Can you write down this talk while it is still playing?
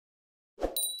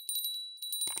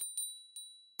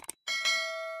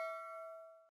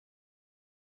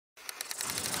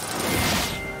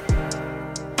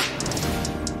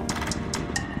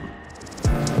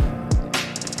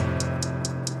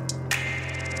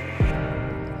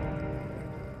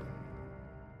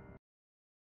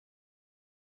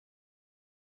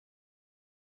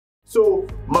So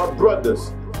my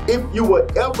brothers, if you were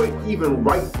ever even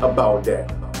right about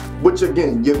that, which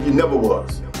again, you never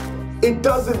was, it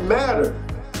doesn't matter.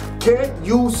 Can't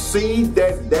you see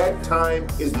that that time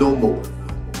is no more?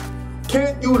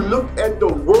 Can't you look at the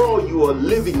world you are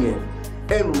living in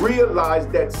and realize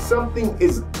that something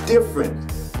is different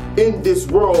in this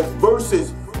world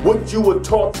versus what you were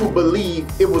taught to believe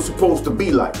it was supposed to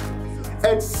be like?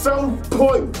 At some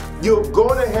point, you're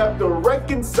going to have to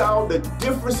reconcile the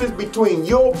differences between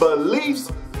your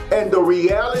beliefs and the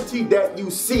reality that you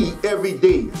see every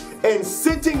day. And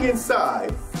sitting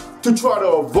inside to try to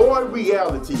avoid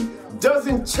reality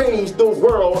doesn't change the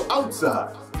world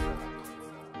outside.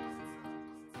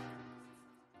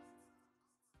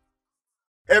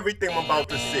 Everything I'm about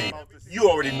to say, you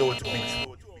already know it to be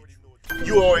true.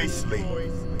 You are a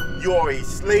slave. You are a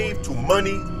slave to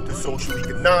money, to social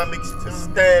economics, to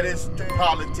status, to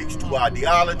politics, to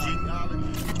ideology.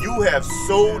 You have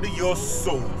sold your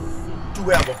soul to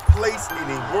have a place in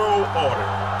a world order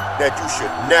that you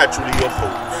should naturally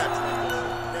oppose.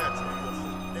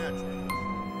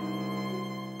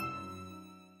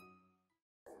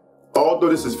 Although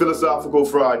this is Philosophical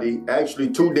Friday, actually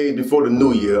 2 days before the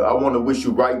new year, I want to wish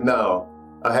you right now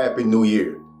a happy new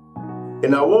year.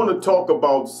 And I want to talk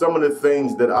about some of the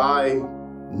things that I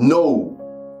know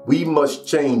we must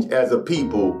change as a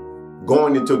people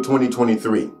going into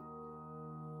 2023.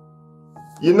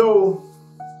 You know,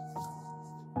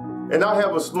 and I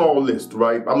have a small list,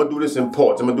 right? I'm gonna do this in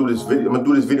parts. I'm gonna do this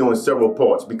video in several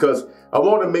parts because I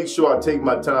want to make sure I take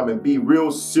my time and be real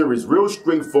serious, real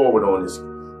straightforward on this.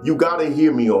 You gotta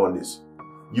hear me on this.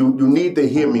 You need to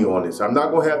hear me on this. I'm not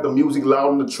gonna have the music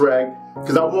loud on the track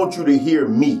because I want you to hear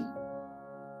me.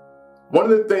 One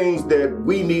of the things that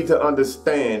we need to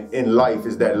understand in life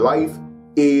is that life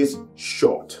is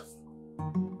short.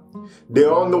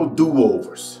 There are no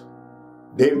do-overs.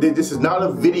 This is not a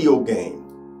video game.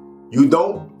 You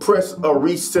don't press a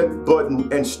reset button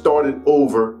and start it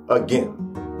over again.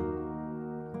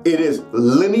 It is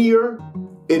linear.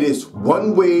 It is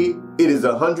one way. It is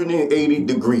 180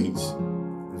 degrees.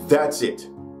 That's it.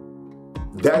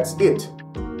 That's it.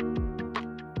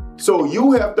 So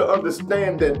you have to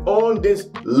understand that on this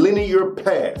linear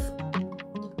path,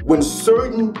 when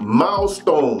certain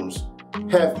milestones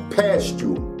have passed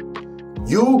you,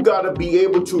 you gotta be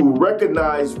able to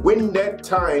recognize when that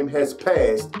time has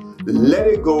passed, let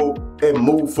it go and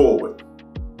move forward.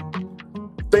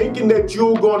 Thinking that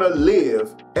you're gonna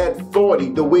live at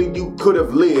 40 the way you could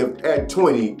have lived at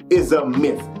 20 is a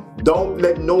myth. Don't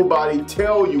let nobody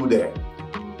tell you that.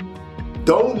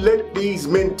 Don't let these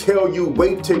men tell you,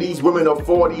 wait till these women are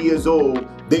 40 years old,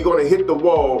 they're gonna hit the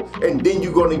wall, and then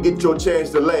you're gonna get your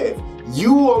chance to laugh.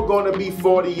 You are gonna be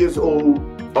 40 years old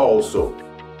also.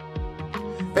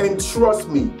 And trust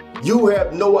me, you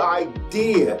have no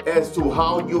idea as to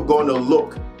how you're gonna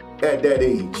look at that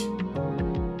age.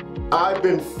 I've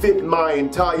been fit my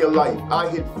entire life. I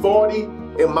hit 40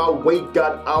 and my weight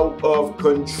got out of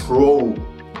control.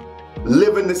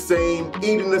 Living the same,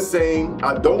 eating the same.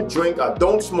 I don't drink, I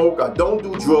don't smoke, I don't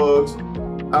do drugs.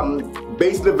 I'm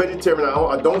basically vegetarian.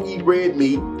 I don't eat red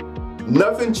meat.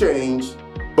 Nothing changed,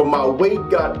 but my weight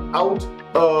got out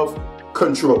of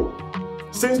control.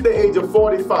 Since the age of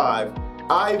 45,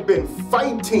 I've been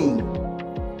fighting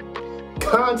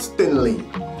constantly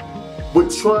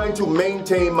with trying to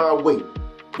maintain my weight,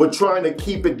 with trying to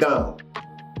keep it down.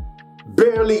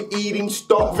 Barely eating,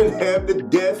 starving half to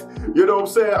death. You know what I'm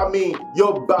saying? I mean,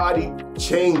 your body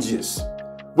changes,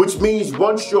 which means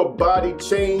once your body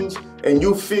changes and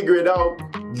you figure it out,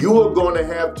 you are going to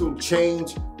have to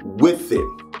change with it.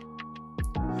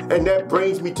 And that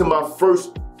brings me to my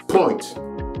first point.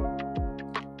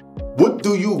 What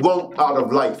do you want out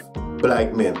of life,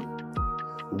 black men?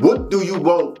 What do you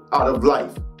want out of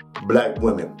life, black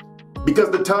women?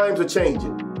 Because the times are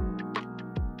changing.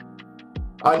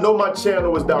 I know my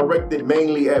channel is directed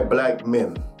mainly at black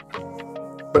men,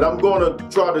 but I'm going to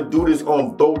try to do this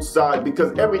on both sides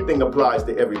because everything applies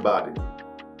to everybody.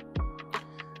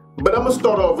 But I'm going to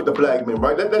start off with the black men,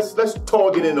 right? Let's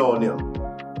target in on them.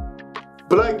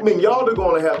 Black men,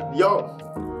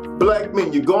 black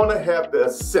men, you're going to have to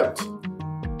accept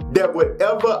that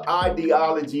whatever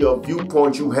ideology or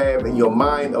viewpoint you have in your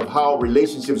mind of how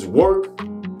relationships work,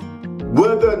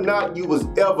 whether or not you was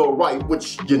ever right,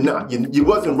 which you're not, you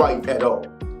wasn't right at all.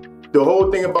 The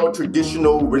whole thing about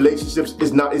traditional relationships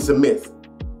it's a myth.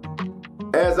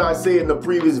 As I said in the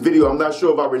previous video, I'm not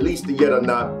sure if I released it yet or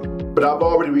not, but I've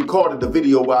already recorded the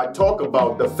video where I talk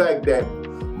about the fact that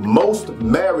most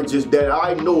marriages that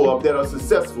I know of that are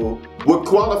successful would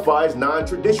qualify as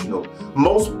non-traditional.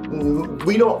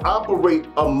 We don't operate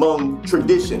among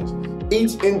traditions.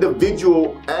 Each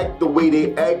individual act the way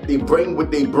they act, they bring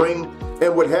what they bring,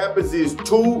 and what happens is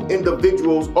two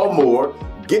individuals or more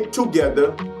get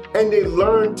together and they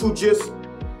learn to just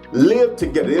live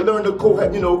together. They learn to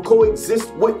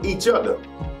coexist with each other.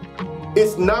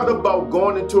 It's not about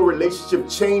going into a relationship,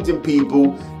 changing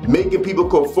people, making people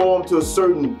conform to a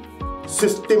certain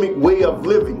systemic way of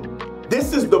living.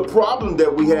 This is the problem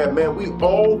that we have, man. We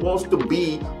all want to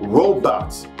be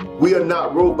robots. We are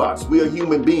not robots. We are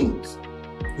human beings.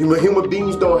 Human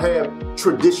beings don't have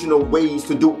traditional ways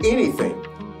to do anything.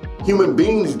 Human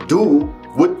beings do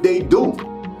what they do.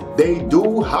 They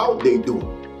do how they do.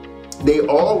 They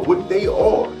are what they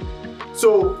are.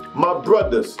 So, my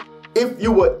brothers, if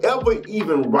you were ever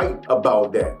even right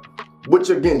about that, which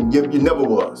again, you never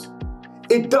was,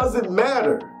 it doesn't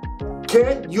matter.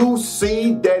 Can't you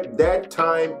see that that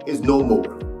time is no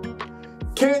more?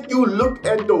 Can't you look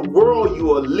at the world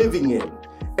you are living in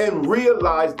and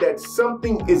realize that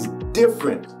something is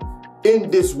different in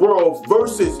this world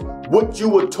versus what you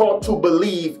were taught to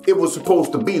believe it was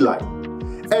supposed to be like?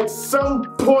 At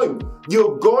some point,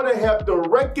 you're going to have to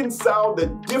reconcile the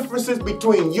differences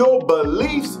between your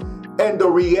beliefs and the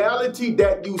reality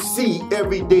that you see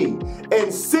every day.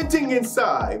 And sitting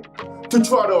inside to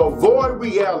try to avoid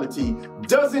reality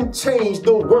doesn't change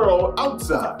the world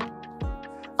outside.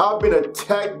 I've been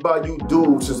attacked by you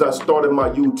dudes since I started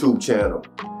my YouTube channel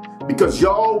because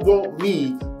y'all want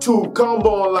me to come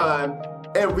online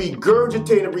and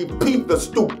regurgitate and repeat the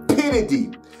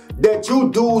stupidity that you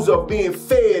dudes are being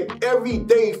fed every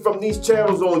day from these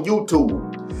channels on YouTube.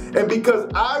 And because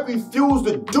I refuse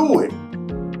to do it,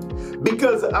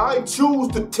 because I choose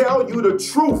to tell you the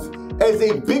truth as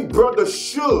a big brother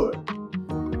should,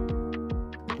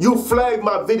 you flag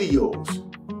my videos.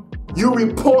 You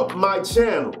report my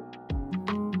channel.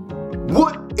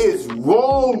 What is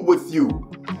wrong with you?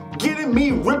 Getting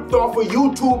me ripped off of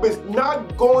YouTube is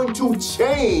not going to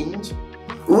change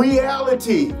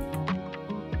reality.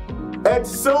 At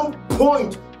some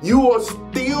point, you are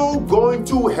still going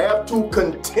to have to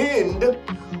contend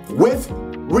with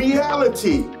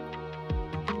reality.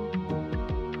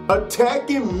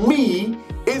 Attacking me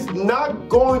is not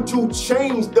going to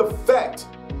change the fact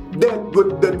that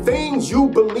the things you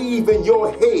believe in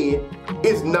your head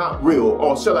is not real,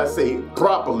 or shall I say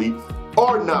properly,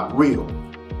 are not real.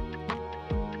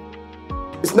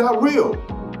 It's not real.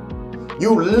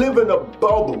 You live in a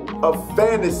bubble, a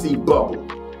fantasy bubble,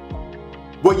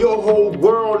 where your whole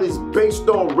world is based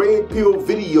on red pill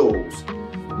videos,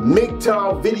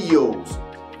 MGTOW videos,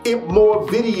 IPMOR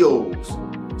videos,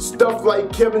 stuff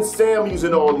like Kevin Samuels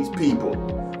and all these people.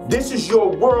 This is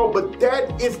your world, but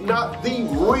that is not the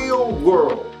real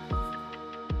world.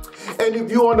 And if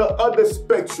you're on the other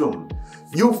spectrum,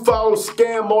 you follow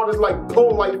scam artists like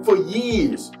Polite for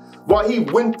years, while he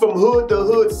went from hood to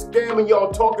hood scamming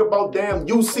y'all, talking about damn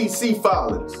UCC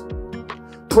filings,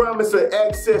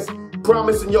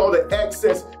 promising y'all to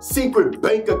access secret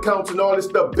bank accounts and all this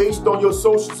stuff based on your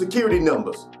social security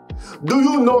numbers. Do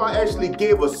you know I actually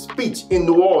gave a speech in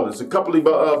New Orleans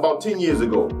about 10 years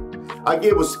ago? I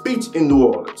gave a speech in New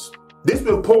Orleans. This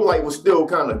when Polite was still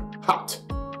kind of hot.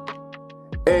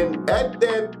 And at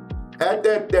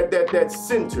that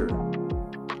center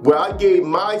where I gave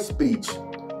my speech,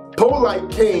 Polite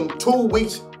came 2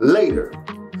 weeks later.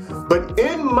 But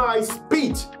in my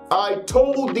speech, I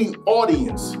told the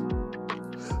audience,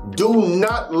 do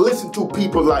not listen to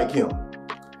people like him.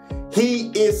 He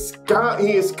is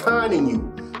conning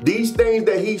you. These things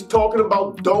that he's talking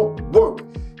about don't work.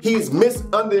 He has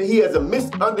a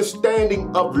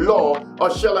misunderstanding of law, or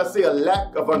shall I say a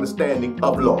lack of understanding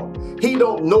of law. He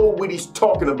don't know what he's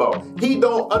talking about. He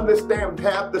don't understand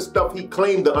half the stuff he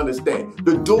claimed to understand.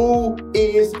 The dude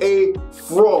is a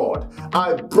fraud.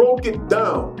 I broke it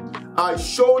down. I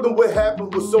showed them what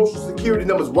happens with social security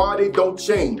numbers, why they don't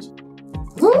change.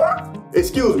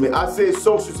 Excuse me, I said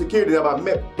social security number, I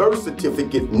meant birth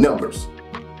certificate numbers.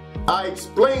 I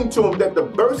explained to him that the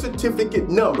birth certificate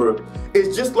number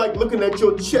is just like looking at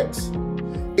your checks.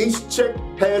 Each check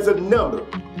has a number.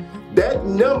 That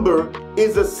number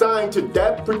is assigned to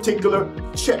that particular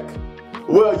check.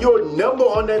 Well, your number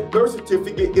on that birth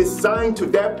certificate is signed to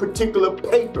that particular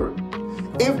paper.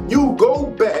 If you go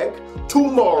back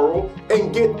tomorrow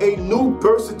and get a new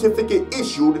birth certificate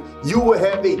issued, you will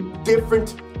have a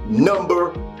different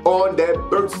number on that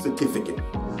birth certificate,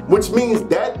 which means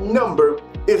that number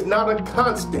is not a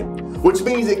constant, which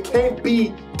means it can't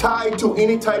be tied to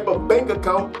any type of bank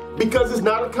account because it's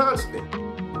not a constant.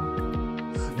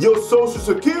 Your social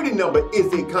security number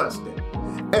is a constant,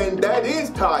 and that is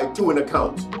tied to an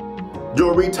account,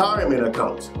 your retirement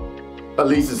account. At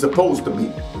least it's supposed to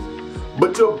be.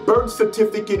 But your birth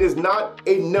certificate is not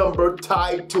a number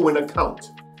tied to an account.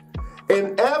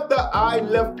 And after I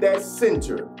left that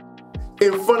center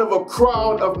in front of a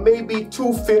crowd of maybe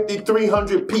 250,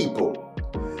 300 people,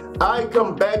 I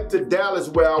come back to Dallas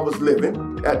where I was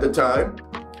living at the time.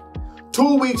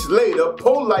 2 weeks later,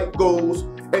 Polite goes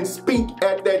and speak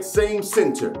at that same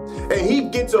center. And he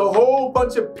gets a whole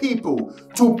bunch of people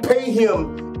to pay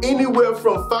him anywhere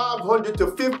from $500 to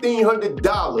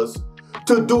 $1,500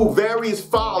 to do various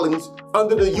filings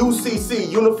under the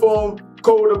UCC, Uniform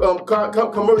Code of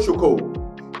Commercial Code.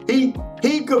 He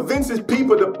convinces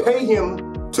people to pay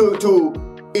him to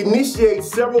initiate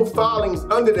several filings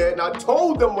under that. And I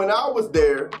told them when I was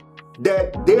there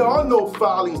that there are no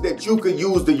filings that you could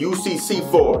use the UCC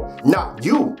for, not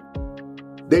you.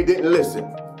 They didn't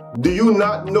listen. Do you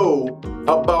not know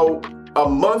about a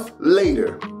month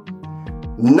later,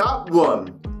 not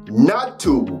one, not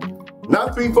two,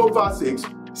 not 3, 4, 5, 6,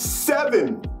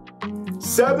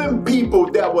 7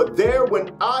 people that were there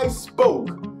when I spoke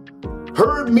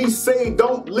heard me say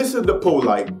don't listen to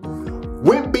Polite,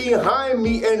 went behind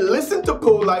me and listened to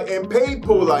Polite and paid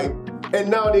Polite, and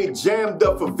now they jammed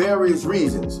up for various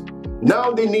reasons.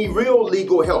 Now they need real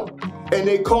legal help, and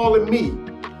they calling me.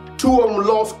 2 of them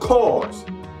lost cars.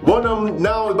 One of them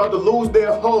now is about to lose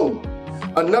their home.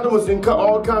 Another was in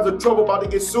all kinds of trouble, about to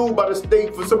get sued by the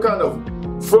state for some kind of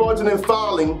fraudulent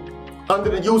filing under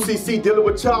the UCC dealing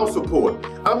with child support.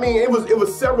 I mean, it was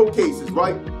several cases,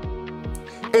 right?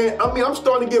 And I mean, I'm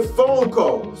starting to get phone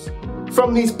calls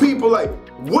from these people like,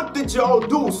 what did y'all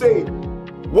do? Say,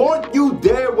 weren't you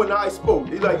there when I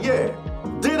spoke? They're like, yeah.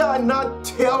 Did I not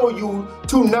tell you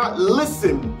to not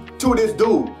listen to this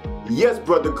dude? Yes,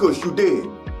 Brother Kush, you did.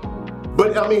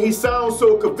 But I mean, he sounds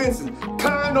so convincing.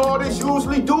 Kind artists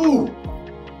usually do.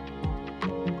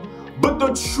 But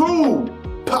the true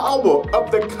power of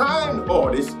the kind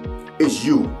artist is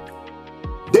you.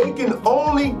 They can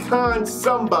only con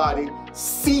somebody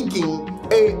seeking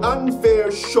an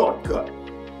unfair shortcut.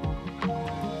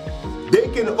 They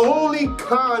can only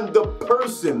con the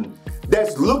person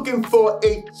that's looking for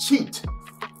a cheat.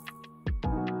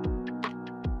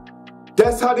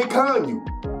 That's how they con you,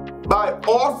 by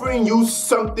offering you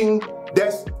something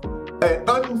that's an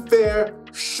unfair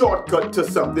shortcut to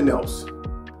something else.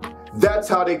 That's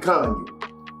how they con you.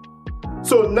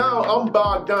 So now I'm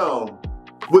bogged down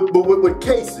with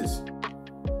cases.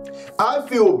 I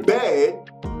feel bad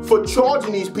for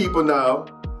charging these people now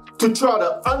to try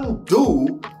to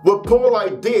undo what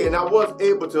Polite did, and I was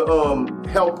able to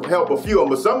help a few of them,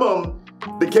 but some of them,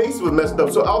 the case was messed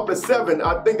up. So out of the 7,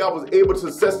 I think I was able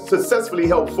to successfully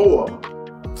help 4 of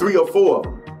them, 3 or 4 of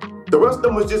them. The rest of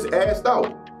them was just asked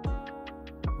out.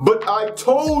 But I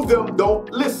told them don't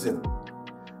listen.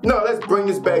 Now let's bring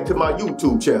this back to my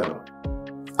YouTube channel.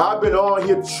 I've been on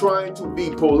here trying to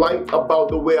be polite about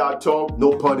the way I talk,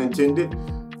 no pun intended.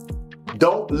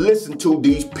 Don't listen to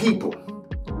these people.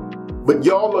 But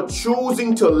y'all are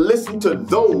choosing to listen to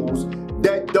those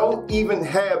that don't even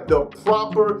have the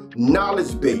proper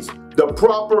knowledge base, the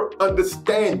proper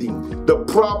understanding, the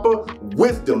proper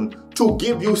wisdom to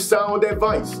give you sound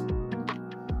advice.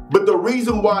 But the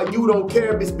reason why you don't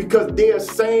care is because they're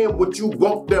saying what you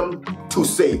want them to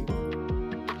say.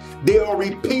 They are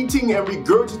repeating and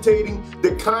regurgitating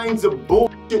the kinds of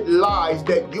bullshit lies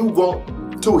that you want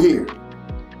to hear.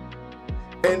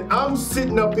 And I'm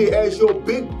sitting up here as your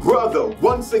big brother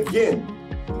once again,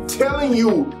 telling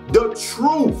you the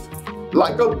truth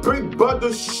like a big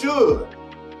brother should.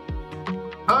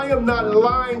 I am not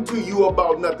lying to you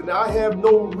about nothing. I have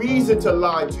no reason to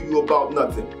lie to you about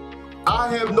nothing.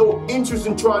 I have no interest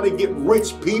in trying to get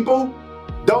rich, people.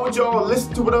 Don't y'all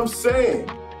listen to what I'm saying.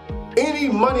 Any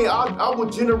money I will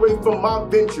generate from my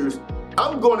ventures,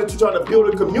 I'm going to try to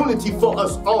build a community for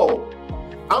us all.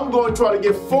 I'm going to try to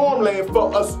get farmland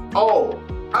for us all.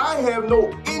 I have no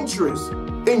interest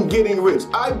in getting rich.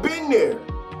 I've been there.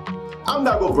 I'm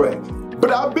not going to brag,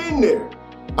 but I've been there.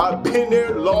 I've been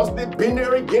there, lost it, been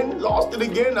there again, lost it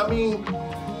again. I mean,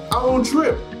 I don't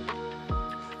trip.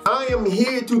 I am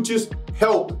here to just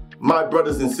help my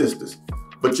brothers and sisters.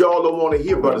 But y'all don't want to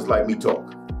hear brothers like me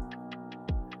talk.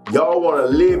 Y'all want to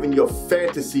live in your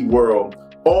fantasy world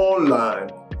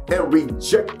online and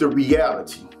reject the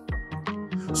reality.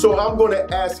 So I'm going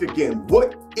to ask again,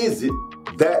 what is it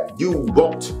that you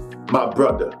want, my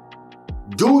brother?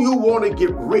 Do you want to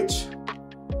get rich?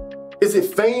 Is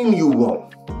it fame you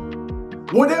want?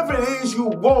 Whatever it is you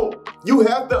want, you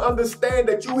have to understand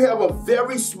that you have a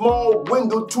very small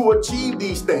window to achieve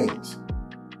these things.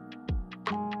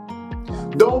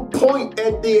 Don't point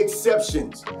at the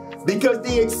exceptions, because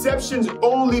the exceptions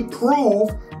only prove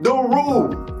the rule.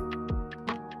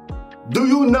 Do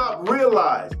you not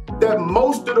realize that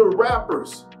most of the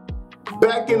rappers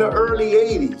back in the early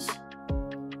 80s,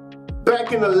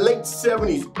 back in the late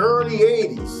 70s, early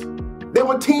 80s, they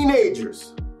were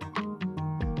teenagers?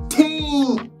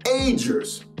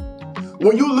 Teenagers.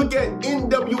 When you look at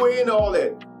NWA and all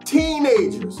that,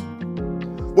 teenagers.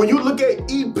 When you look at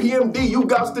EPMD, You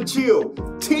Got to Chill,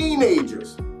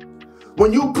 teenagers.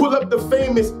 When you pull up the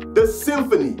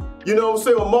Symphony, you know what I'm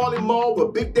saying, with Marley Marl,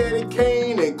 with Big Daddy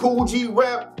Kane and Cool G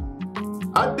Rap,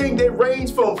 I think they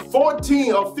range from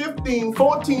 14 or 15,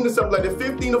 14 or something like that,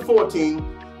 15 or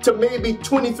 14 to maybe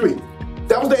 23.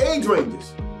 That was the age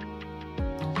ranges.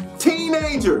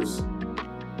 Teenagers.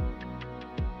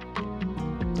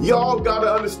 Y'all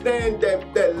gotta understand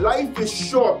that life is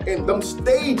short and them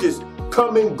stages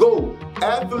come and go.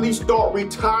 Athletes start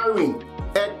retiring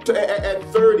at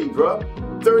 30, bruh.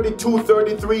 32,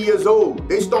 33 years old.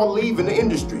 They start leaving the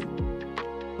industry.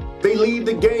 They leave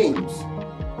the games.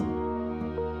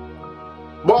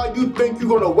 Why you think you're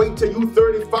gonna wait till you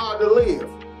 35 to live?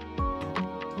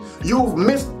 You've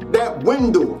missed that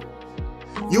window.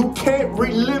 You can't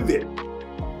relive it.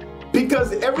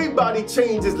 Because everybody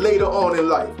changes later on in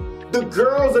life. The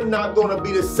girls are not gonna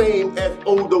be the same as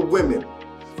older women.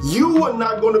 You are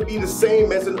not gonna be the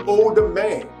same as an older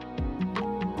man.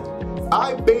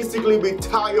 I basically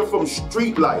retired from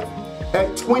street life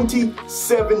at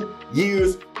 27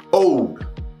 years old.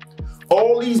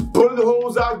 All these bullet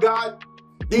holes I got,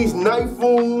 these knife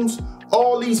wounds,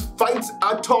 all these fights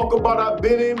I talk about I've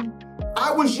been in,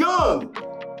 I was young.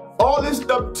 All this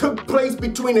stuff took place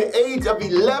between the age of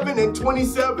 11 and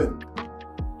 27.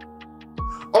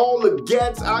 All the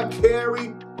gats I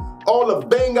carried, all the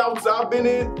bang outs I've been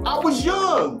in, I was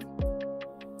young.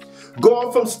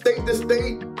 Going from state to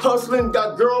state, hustling,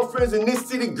 got girlfriends in this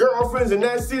city, girlfriends in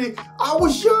that city. I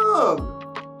was young.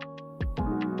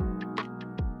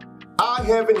 I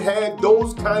haven't had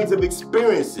those kinds of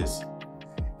experiences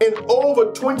in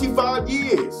over 25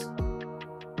 years.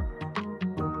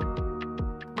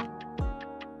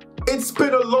 It's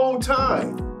been a long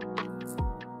time.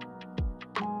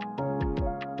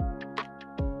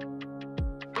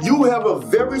 You have a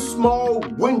very small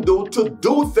window to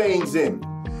do things in.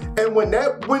 And when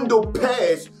that window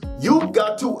passes, you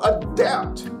got to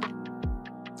adapt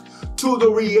to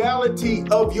the reality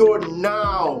of your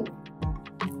now.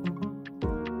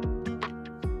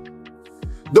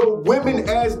 The women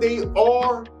as they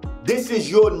are, this is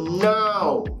your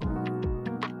now.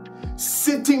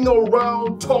 Sitting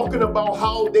around talking about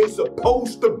how they're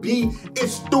supposed to be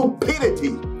is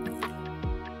stupidity.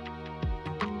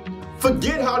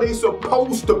 Forget how they're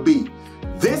supposed to be.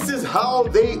 This is how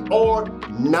they are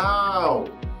now.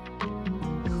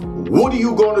 What are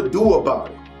you going to do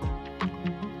about it?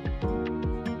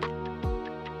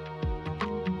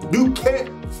 You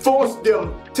can't force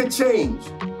them to change.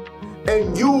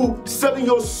 And you selling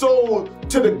your soul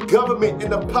to the government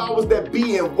and the powers that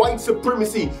be and white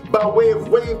supremacy by way of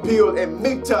rape pill and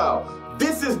MGTOW.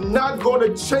 This is not going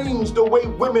to change the way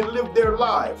women live their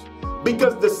lives,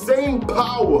 because the same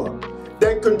power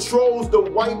that controls the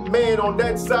white man on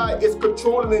that side is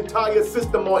controlling the entire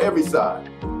system on every side.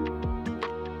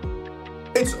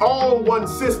 It's all one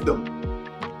system.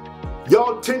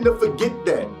 Y'all tend to forget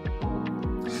that.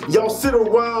 Y'all sit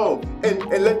around and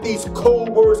let these cold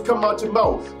words come out your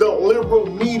mouth. The liberal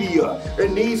media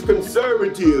and these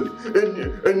conservatives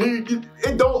and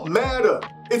it don't matter.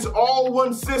 It's all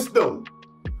one system.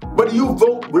 Whether you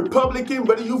vote Republican,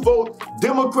 whether you vote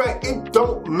Democrat, it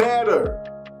don't matter.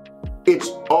 It's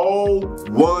all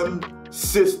one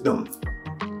system.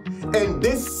 And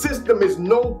this system is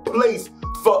no place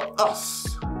for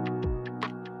us,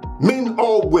 men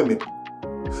or women.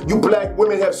 You black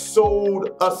women have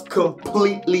sold us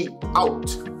completely out.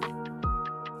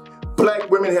 Black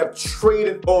women have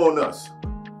traded on us.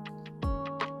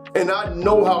 And I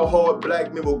know how hard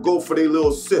black men will go for their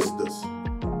little sisters.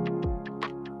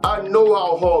 I know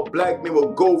how hard black men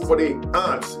will go for their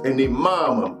aunts and their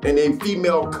mama and their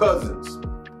female cousins.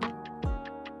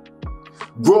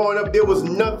 Growing up, there was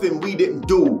nothing we didn't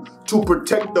do to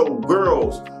protect the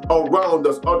girls around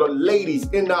us or the ladies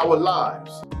in our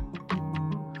lives.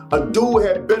 A dude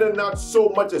had better not so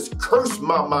much as curse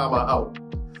my mama out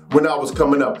when I was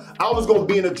coming up. I was gonna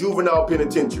be in a juvenile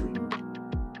penitentiary.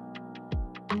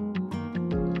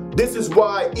 This is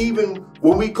why even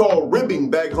when we call ribbing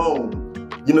back home,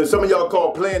 you know, some of y'all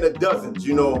call playing the dozens,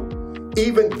 you know,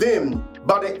 even then,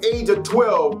 by the age of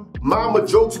 12, mama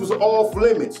jokes was off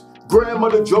limits.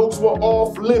 Grandmother jokes were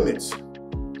off limits.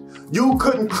 You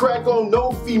couldn't crack on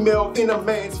no female in a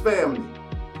man's family.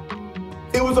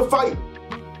 It was a fight.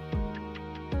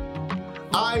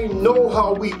 I know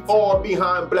how we are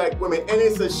behind black women, and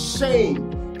it's a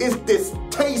shame. It's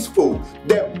distasteful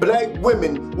that black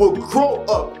women will grow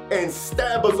up and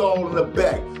stab us all in the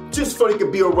back just so they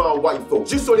can be around white folks,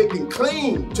 just so they can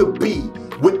claim to be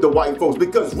with the white folks,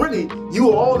 because really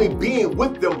you are only being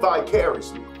with them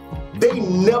vicariously. They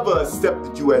never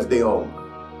accepted you as their own.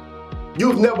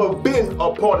 You've never been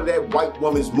a part of that white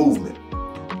woman's movement.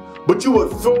 But you will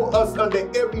throw us under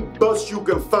every bus you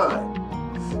can find.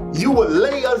 You will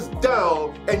lay us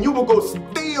down and you will go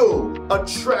steal a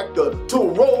tractor to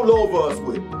roll over us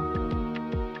with.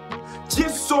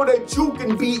 Just so that you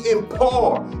can be in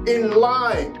par, in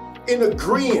line, in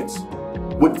agreement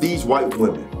with these white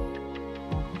women.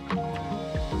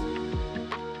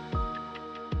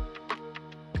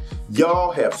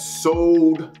 Y'all have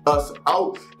sold us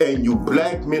out, and you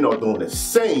black men are doing the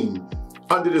same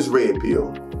under this red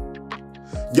pill.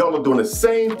 Y'all are doing the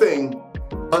same thing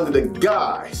under the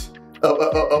guise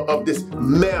of this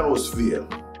manosphere.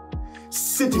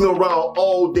 Sitting around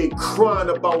all day crying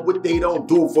about what they don't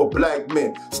do for black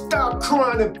men. Stop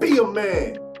crying and be a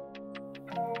man.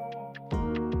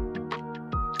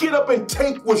 Get up and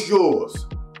take what's yours.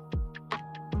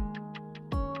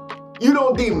 You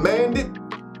don't demand it.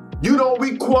 You don't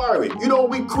require it. You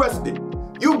don't request it.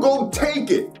 You go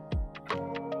take it.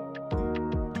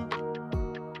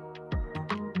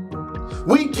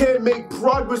 We can't make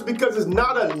progress because there's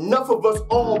not enough of us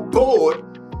on board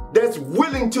that's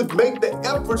willing to make the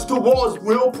efforts towards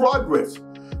real progress.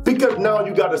 Because now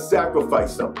you got to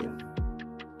sacrifice something.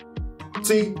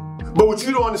 See, but what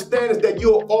you don't understand is that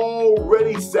you're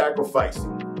already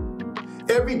sacrificing.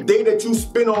 Every day that you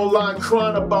spend online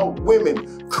crying about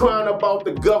women, crying about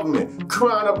the government,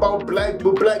 crying about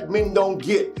what black men don't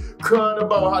get, crying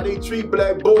about how they treat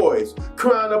black boys,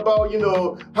 crying about,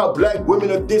 how black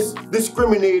women are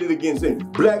discriminated against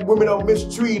and black women are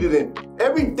mistreated. And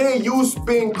every day you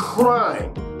spend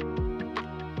crying,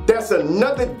 that's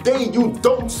another day you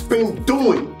don't spend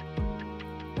doing.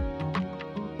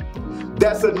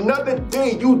 That's another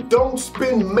day you don't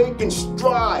spend making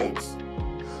strides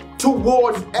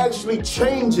towards actually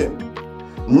changing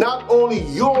not only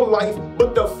your life,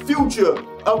 but the future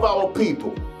of our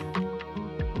people.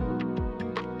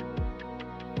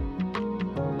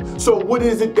 So what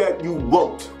is it that you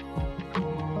want?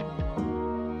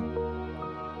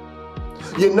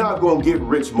 You're not going to get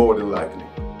rich more than likely.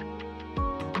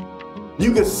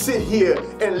 You can sit here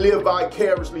and live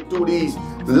vicariously through these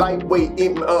lightweight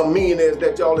millionaires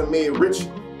that y'all have made rich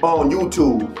on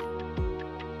YouTube.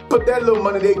 But that little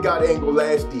money they got ain't gonna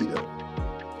last either.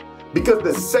 Because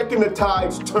the second the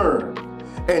tides turn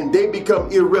and they become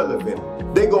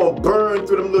irrelevant, they gonna burn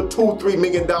through them little $2-3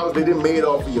 million they done made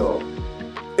off of y'all.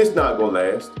 It's not gonna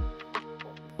last.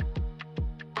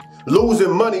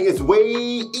 Losing money is way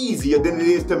easier than it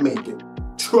is to make it.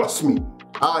 Trust me,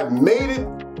 I've made it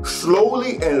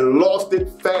slowly and lost it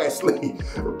fastly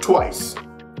twice.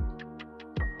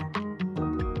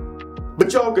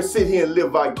 But y'all can sit here and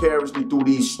live vicariously through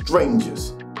these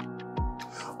strangers.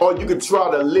 Or you can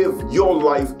try to live your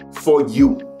life for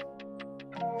you.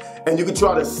 And you can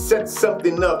try to set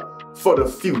something up for the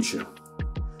future.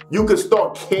 You can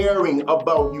start caring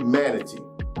about humanity.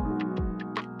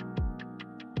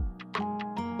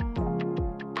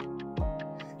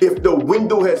 If the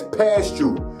window has passed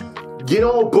you, get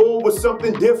on board with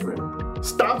something different.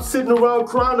 Stop sitting around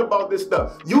crying about this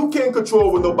stuff. You can't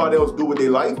control what nobody else do with their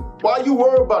life. Why you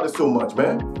worry about it so much,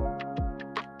 man?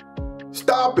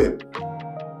 Stop it.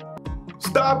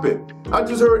 Stop it. I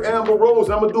just heard Amber Rose,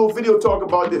 and I'm going to do a video talking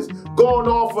about this, going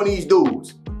off on these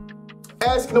dudes.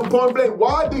 Asking them point blank,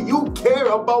 why do you care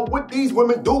about what these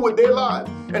women do with their lives?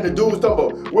 And the dude's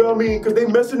talking about, well, I mean, because they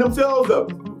messing themselves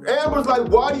up. Amber's like,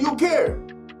 why do you care?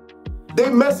 They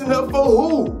messing up for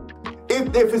who?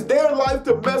 If it's their life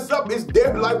to mess up, it's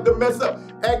their life to mess up.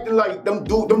 Acting like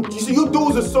you see, you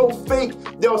dudes are so fake,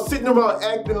 y'all sitting around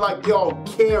acting like y'all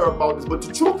care about this. But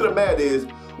the truth of the matter is,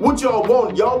 what y'all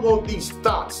want these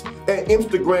thoughts and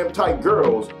Instagram type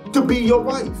girls to be your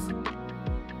wife.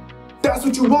 That's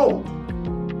what you want.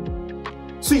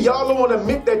 See, y'all don't want to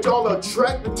admit that y'all are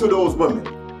attracted to those women.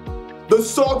 The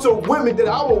sorts of women that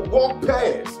I will walk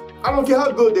past. I don't care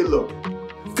how good they look.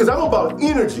 Because I'm about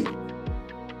energy.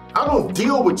 I don't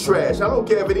deal with trash. I don't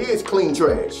care if it is clean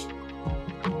trash.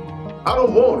 I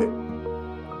don't want it.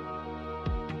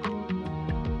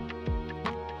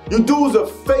 You dudes are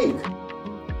fake.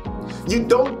 You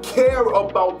don't care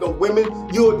about the women.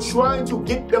 You're trying to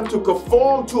get them to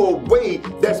conform to a way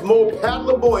that's more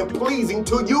palatable and pleasing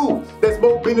to you, that's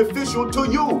more beneficial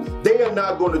to you. They are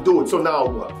not going to do it. So now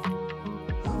what?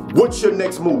 What's your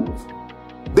next move?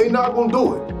 They're not going to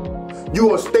do it. You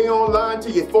going to stay online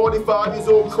till you're 45 years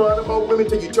old crying about women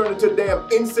till you turn into a damn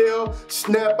incel,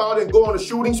 snap out and go on a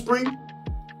shooting spree?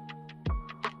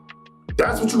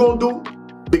 That's what you're going to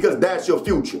do? Because that's your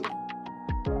future.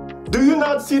 Do you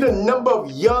not see the number of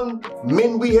young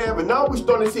men we have? And now we're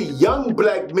starting to see young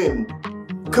black men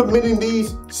committing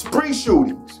these spree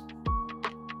shootings.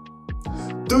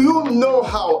 Do you know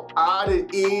how odd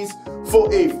it is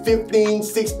for a 15,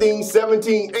 16,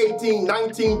 17, 18,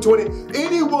 19, 20,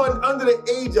 anyone under the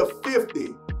age of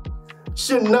 50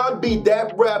 should not be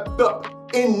that wrapped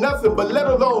up in nothing, but let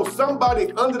alone somebody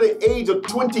under the age of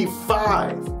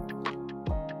 25.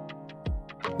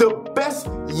 The best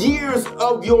years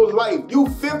of your life, you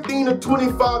 15 to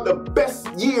 25, the best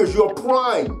years, your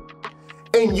prime,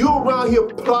 and you're around here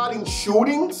plotting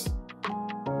shootings?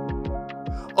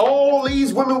 All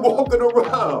these women walking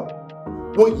around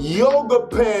with yoga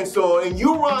pants on, and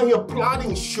you around here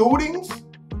plotting shootings?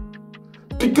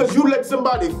 Because you let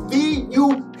somebody feed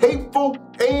you hateful,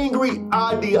 angry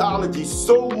ideology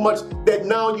so much that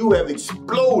now you have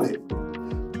exploded.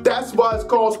 That's why it's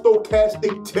called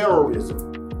stochastic terrorism.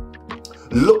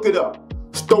 Look it up.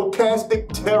 Stochastic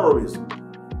terrorism.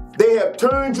 They have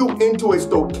turned you into a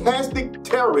stochastic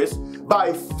terrorist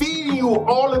by feeding you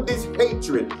all of this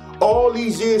hatred all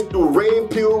these years through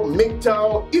Red Pill,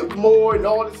 MGTOW, IPMOR, and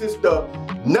all this stuff.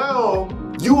 Now,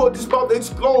 you are just about to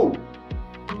explode.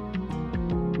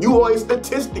 You are a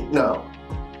statistic now,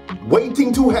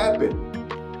 waiting to happen.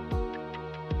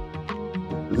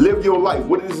 Live your life.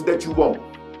 What is it that you want?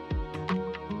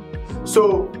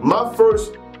 So, my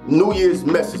first New Year's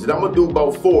message, and I'm going to do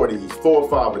about 4 of these, 4 or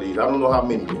 5 of these. I don't know how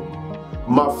many yet.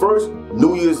 My first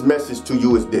New Year's message to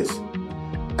you is this.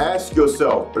 Ask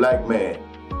yourself, black man,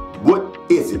 what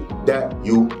is it that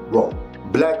you want?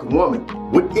 Black woman,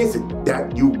 what is it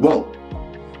that you want?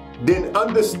 Then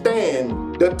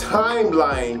understand the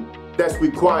timeline that's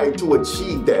required to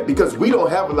achieve that, because we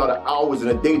don't have a lot of hours in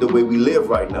a day the way we live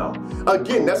right now.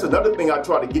 Again, that's another thing I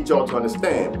try to get y'all to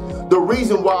understand. The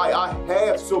reason why I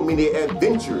have so many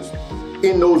adventures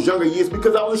in those younger years,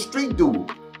 because I was a street dude.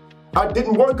 I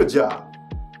didn't work a job.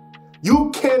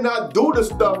 You cannot do the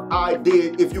stuff I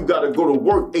did if you got to go to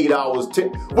work 8 hours,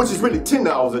 which is really 10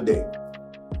 hours a day.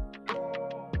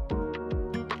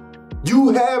 You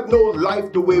have no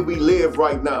life the way we live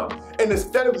right now. And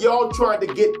instead of y'all trying to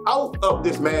get out of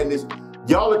this madness,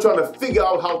 y'all are trying to figure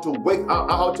out how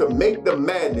to make the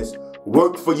madness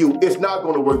work for you. It's not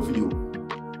going to work for you.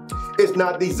 It's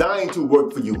not designed to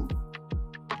work for you.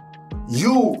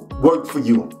 You work for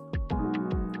you.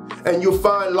 And you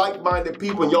find like-minded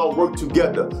people and y'all work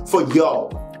together for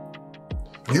y'all.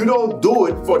 You don't do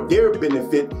it for their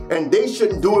benefit, and they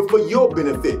shouldn't do it for your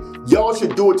benefit. Y'all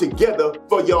should do it together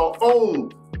for your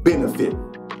own benefit.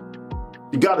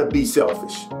 You gotta be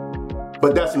selfish.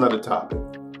 But that's another topic.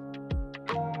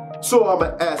 So I'm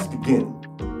gonna ask again,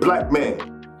 black man,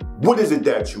 what is it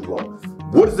that you want?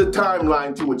 What is the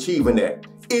timeline to achieving that?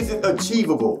 Is it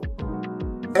achievable?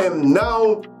 And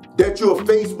now that you're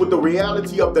faced with the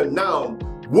reality of the now,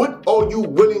 what are you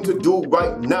willing to do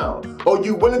right now? Are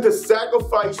you willing to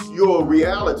sacrifice your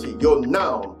reality, your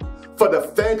now, for the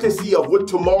fantasy of what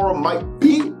tomorrow might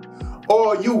be?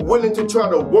 Or are you willing to try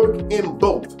to work in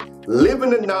both? Live in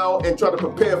the now and try to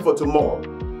prepare for tomorrow.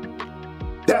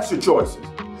 That's your choices.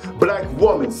 Black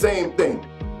woman, same thing.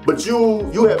 But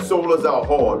you have sold us out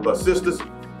hard. But sisters,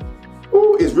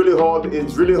 ooh, it's really hard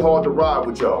to ride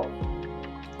with y'all.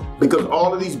 Because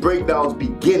all of these breakdowns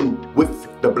begin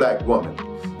with the black woman.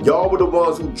 Y'all were the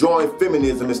ones who joined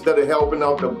feminism instead of helping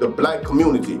out the black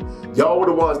community. Y'all were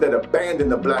the ones that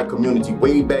abandoned the black community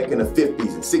way back in the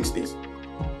 50s and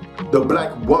 60s. The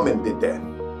black woman did that.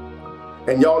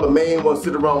 And y'all the main ones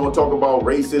sit around and talk about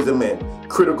racism and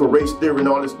critical race theory and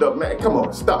all this stuff. Man, come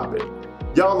on, stop it.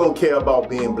 Y'all don't care about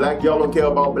being black. Y'all don't care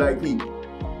about black people.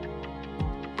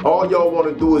 All y'all want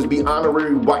to do is be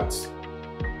honorary whites.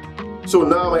 So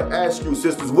now I'm going to ask you,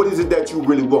 sisters, what is it that you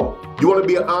really want? You want to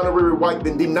be an honorary white?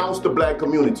 Then denounce the black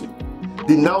community.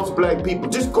 Denounce black people.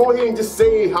 Just go ahead and just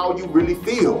say how you really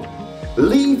feel.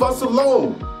 Leave us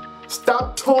alone.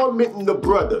 Stop tormenting the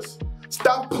brothers.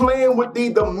 Stop playing with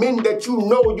the men that you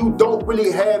know you don't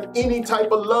really have any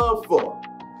type of love for.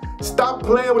 Stop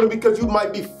playing with them because you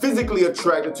might be physically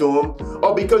attracted to them,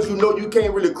 or because you know you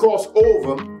can't really cross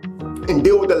over and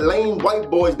deal with the lame white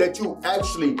boys that you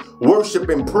actually worship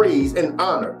and praise and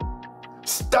honor.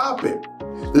 Stop it.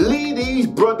 Leave these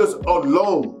brothers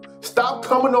alone. Stop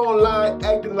coming online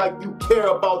acting like you care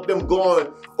about them going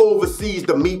overseas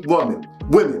to meet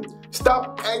women.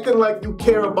 Stop acting like you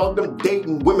care about them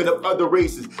dating women of other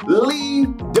races.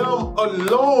 Leave them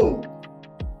alone.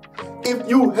 If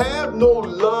you have no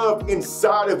love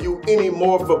inside of you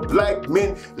anymore for black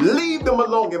men, leave them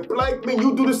alone. And black men,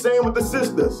 you do the same with the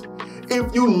sisters.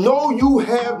 If you know you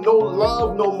have no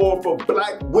love no more for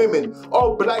black women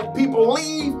or black people,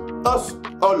 leave us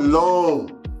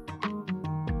alone.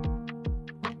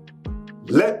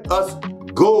 Let us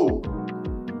go.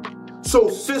 So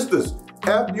sisters,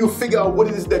 after you figure out what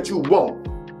it is that you want,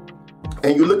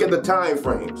 and you look at the time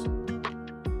frames,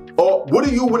 or what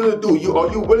are you willing to do?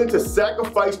 Are you willing to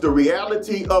sacrifice the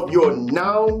reality of your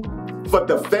now for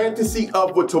the fantasy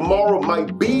of what tomorrow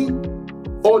might be?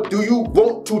 Or do you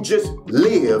want to just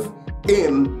live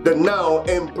in the now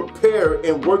and prepare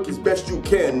and work as best you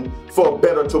can for a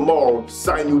better tomorrow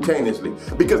simultaneously?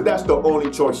 Because that's the only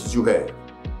choices you have.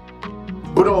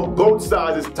 But on both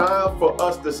sides, it's time for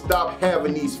us to stop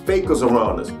having these fakers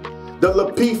around us. The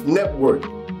Lapeef Network,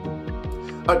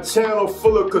 a channel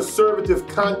full of conservative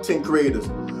content creators,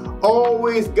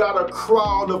 always got a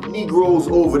crowd of Negroes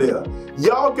over there.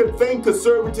 Y'all can think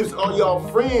conservatives are y'all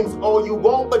friends all you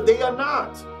want, but they are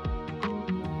not.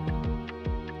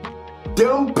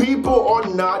 Them people are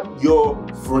not your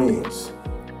friends.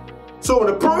 So when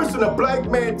a black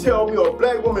man tell me, or a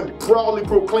black woman proudly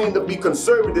proclaim to be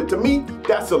conservative, to me,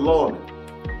 that's alarming.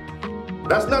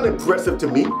 That's not impressive to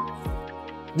me.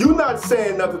 You're not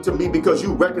saying nothing to me because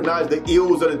you recognize the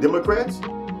ills of the Democrats?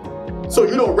 So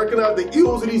you don't recognize the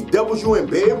ills of these devils you in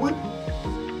bed with?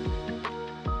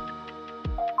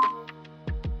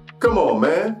 Come on,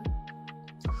 man.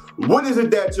 What is it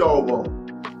that y'all want?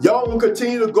 Y'all gonna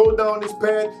continue to go down this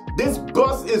path? This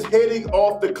bus is heading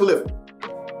off the cliff.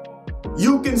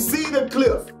 You can see the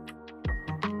cliff.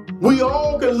 We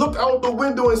all can look out the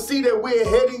window and see that we're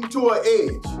heading to an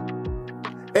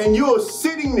edge. And you're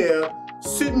sitting there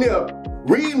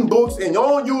reading books and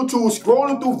on YouTube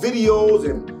scrolling through videos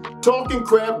and talking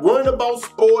crap, worrying about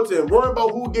sports and worrying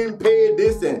about who getting paid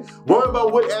this and worrying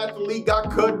about what athlete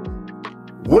got cut.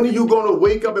 When are you gonna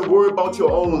wake up and worry about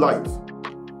your own life?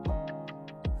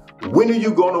 When are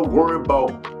you gonna worry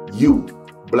about you,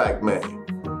 black man?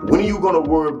 When are you gonna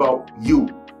worry about you,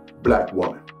 black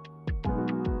woman?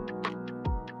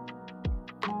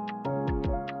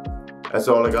 That's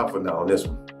all I got for now on this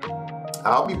one.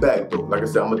 I'll be back though. Like I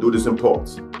said, I'm gonna do this in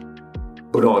parts.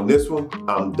 But on this one,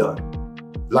 I'm done.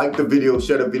 Like the video,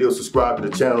 share the video, subscribe to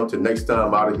the channel. Till next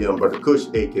time, out of here, I'm Brother Kush,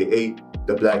 aka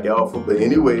the Black Alpha. But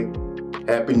anyway,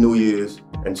 Happy New Year's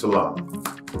and Salam.